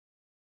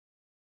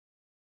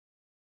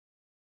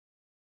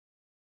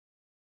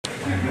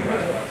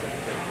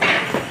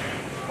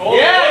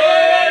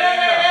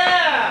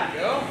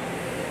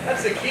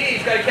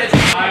He's got to catch it.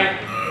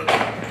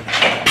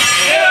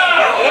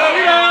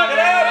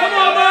 Come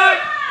on, Mike!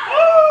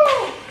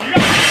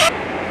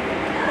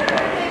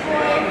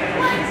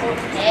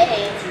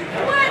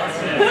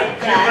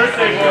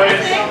 Birthday, boys.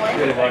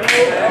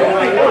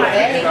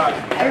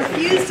 I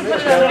refuse to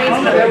put it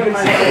on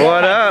Facebook.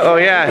 What up? Oh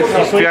yeah,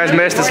 if you guys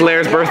missed, it's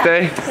Larry's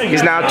birthday.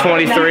 He's now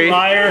 23.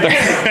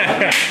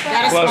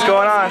 What's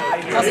going on?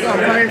 How's it going?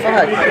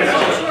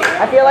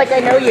 I feel like I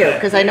know you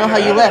because I know how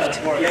you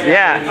lift.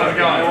 Yeah.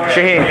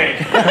 Shaheen.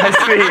 Nice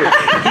to meet you.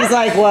 He's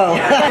like, whoa.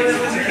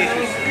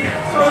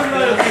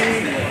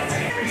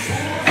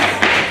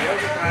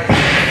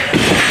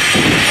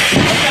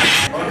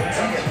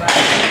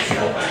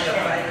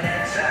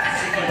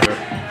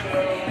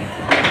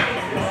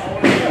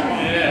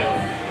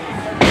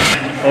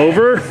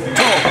 Over.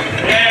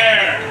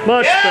 There.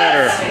 Much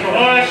better.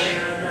 Push.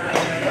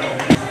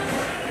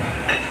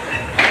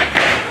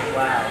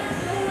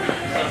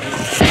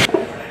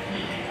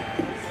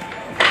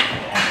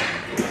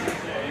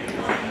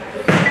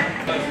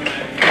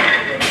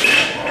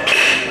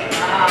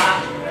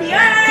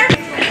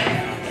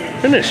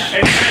 Finish.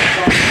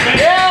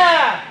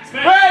 Yeah!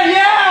 Hey,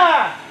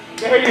 yeah!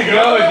 There you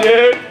go,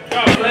 dude. Go,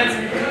 Spence.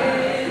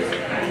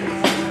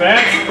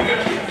 Spence.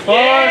 Push.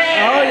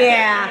 Oh,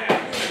 yeah.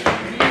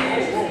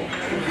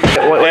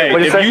 Hey,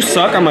 if you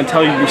suck, I'm gonna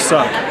tell you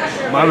suck.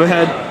 My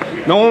head.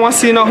 No one wants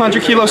to see no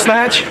 100-kilo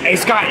snatch. Hey,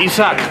 Scott, you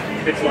suck.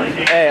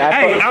 Hey,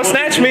 I'll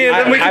snatch me and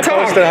then we can I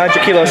talk. posted a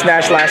 100-kilo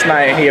snatch last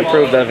night and he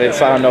approved of it,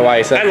 so I don't know why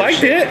he said I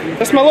liked it.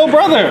 That's my little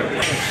brother.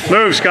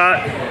 Move,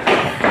 Scott.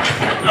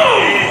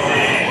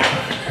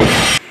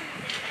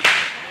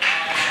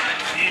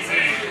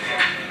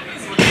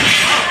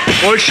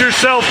 Push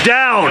yourself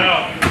down.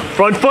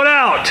 Front foot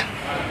out.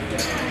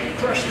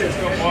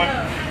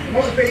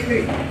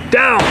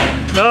 Down.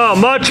 Oh,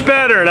 much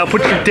better. Now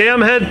put your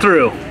damn head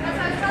through.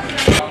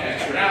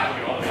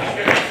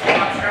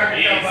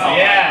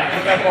 Yeah,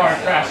 put that bar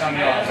and crash on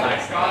the outside.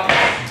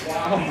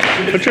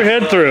 Put your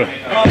head through. There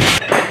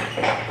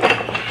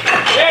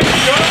you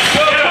go.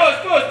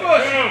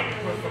 Push.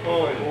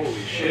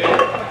 Holy shit.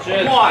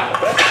 Come on.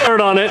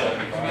 Hard on it.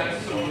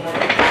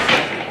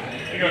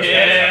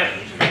 Yeah.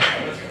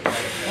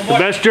 The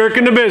best jerk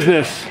in the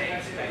business.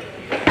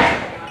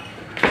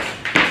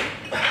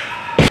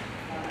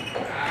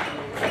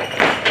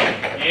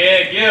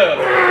 Yeah, give.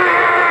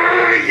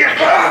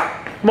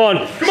 Come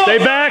on. Stay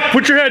back.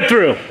 Put your head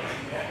through.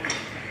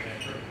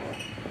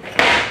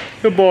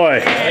 Good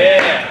boy.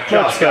 Yeah.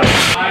 Much Scott.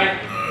 Come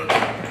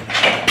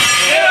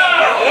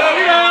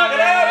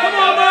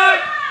on,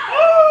 Mike.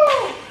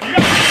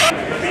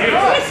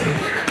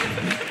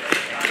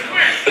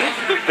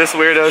 This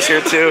weirdo's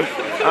here too.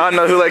 I don't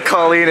know who let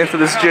Colleen into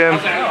this gym.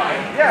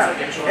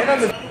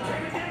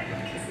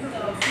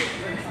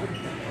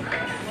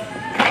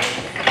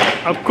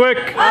 Up quick.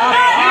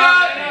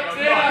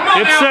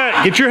 Get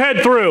set. Get your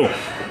head through.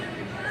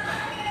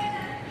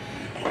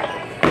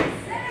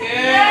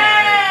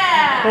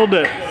 Yeah. Hold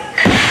it.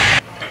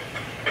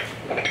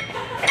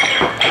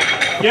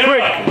 Get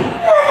quick.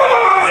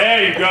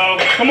 There you go.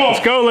 Come on.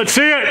 Let's go. Let's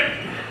see it.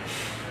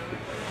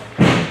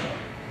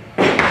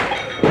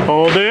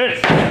 Hold it.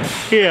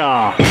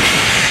 Yeah.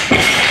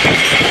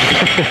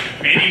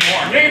 Maybe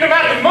more. Making him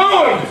out the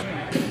moon.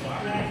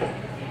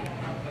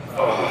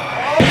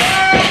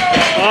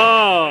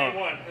 Oh.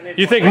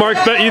 You think Mark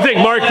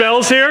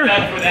Bell's here?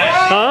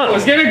 Huh?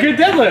 Let's get a good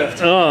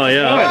deadlift. Oh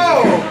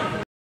yeah.